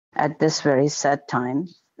At this very sad time,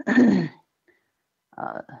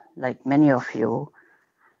 like many of you,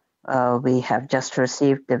 we have just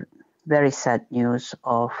received the very sad news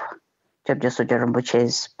of Chebje Sogyal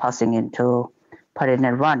Rinpoche's passing into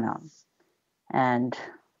Paranirvana. And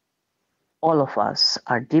all of us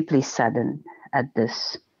are deeply saddened at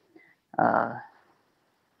this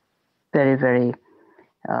very, very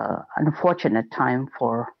unfortunate time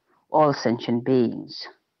for all sentient beings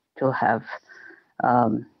to have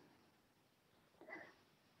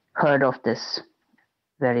heard of this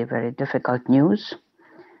very, very difficult news.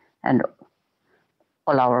 And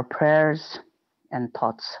all our prayers and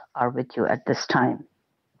thoughts are with you at this time.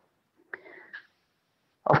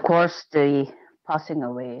 Of course, the passing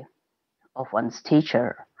away of one's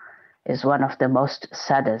teacher is one of the most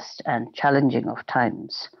saddest and challenging of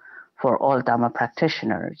times for all Dharma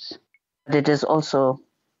practitioners. But it is also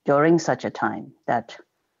during such a time that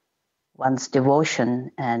one's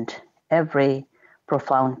devotion and every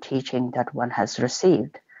profound teaching that one has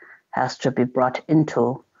received has to be brought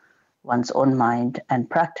into one's own mind and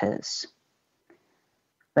practice.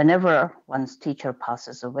 Whenever one's teacher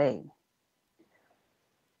passes away,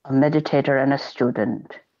 a meditator and a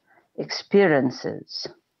student experiences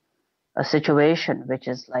a situation which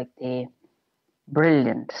is like the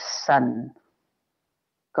brilliant sun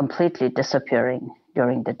completely disappearing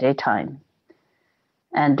during the daytime.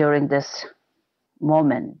 And during this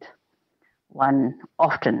moment, one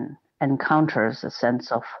often encounters a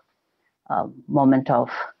sense of moment of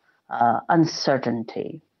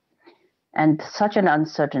uncertainty. And such an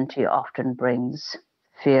uncertainty often brings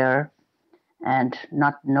fear and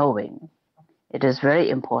not knowing. It is very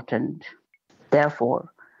important,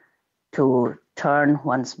 therefore, to turn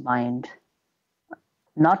one's mind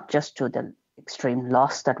not just to the extreme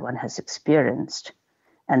loss that one has experienced,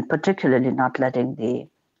 and particularly not letting the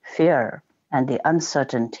fear and the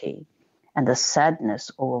uncertainty and the sadness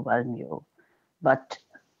overwhelm you, but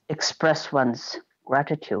express one's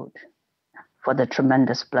gratitude for the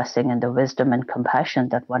tremendous blessing and the wisdom and compassion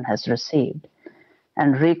that one has received,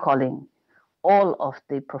 and recalling all of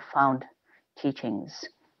the profound teachings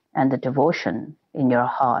and the devotion in your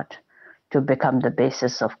heart to become the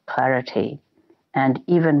basis of clarity and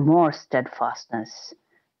even more steadfastness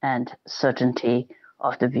and certainty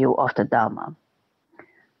of the view of the Dharma.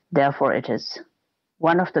 Therefore, it is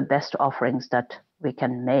one of the best offerings that we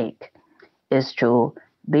can make is to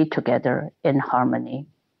be together in harmony,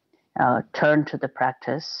 turn to the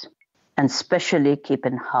practice, and especially keep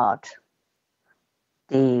in heart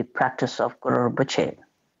the practice of Guru Rinpoche.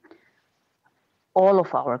 All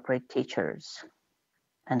of our great teachers,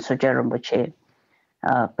 and Sogyal Rinpoche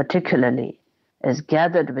particularly, is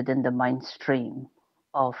gathered within the mind stream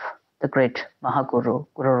of the great Mahaguru,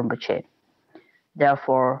 Guru Rinpoche.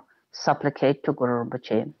 Therefore, supplicate to Guru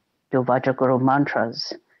Rinpoche, do Vajraguru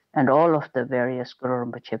mantras, and all of the various Guru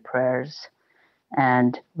Rinpoche prayers,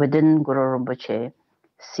 and within Guru Rinpoche,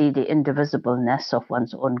 see the indivisibleness of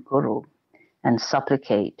one's own Guru, and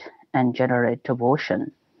supplicate and generate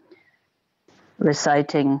devotion.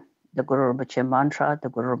 Reciting the Guru Rinpoche mantra, the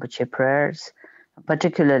Guru Rinpoche prayers,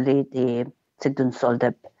 particularly the Sigdun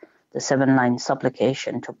Soldep, the 7-line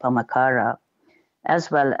supplication to Pamakara,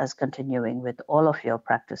 as well as continuing with all of your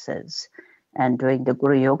practices and doing the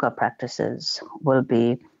Guru Yoga practices will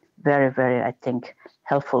be very, very, I think,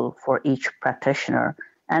 helpful for each practitioner,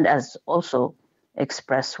 and as also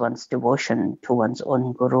express one's devotion to one's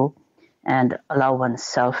own Guru and allow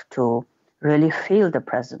oneself to really feel the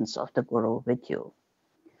presence of the Guru with you.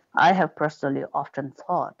 I have personally often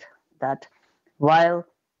thought that while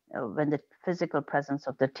when the physical presence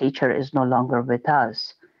of the teacher is no longer with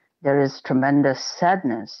us, there is tremendous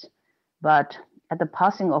sadness, but at the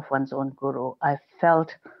passing of one's own Guru, I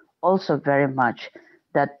felt also very much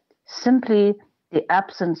that simply the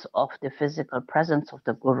absence of the physical presence of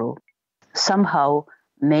the Guru somehow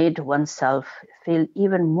made oneself feel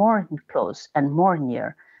even more close and more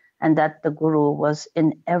near, and that the Guru was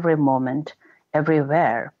in every moment,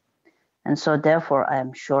 everywhere. And so therefore, I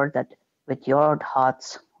am sure that with your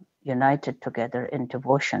hearts united together in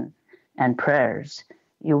devotion and prayers,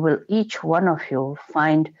 you will, each one of you,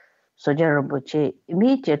 find Sogyal Rinpoche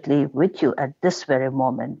immediately with you at this very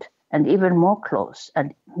moment, and even more close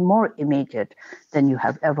and more immediate than you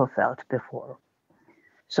have ever felt before.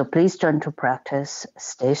 So please turn to practice,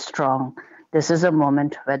 stay strong. This is a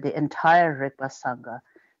moment where the entire Rigpa Sangha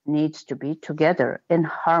needs to be together in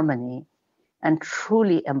harmony and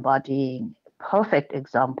truly embodying a perfect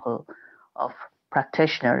example of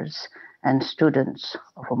practitioners and students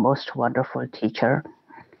of a most wonderful teacher.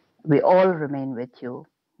 We all remain with you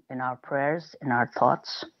in our prayers, in our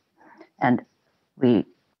thoughts, and we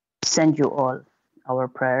send you all our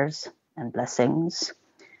prayers and blessings,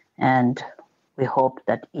 and we hope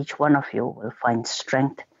that each one of you will find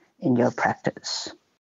strength in your practice.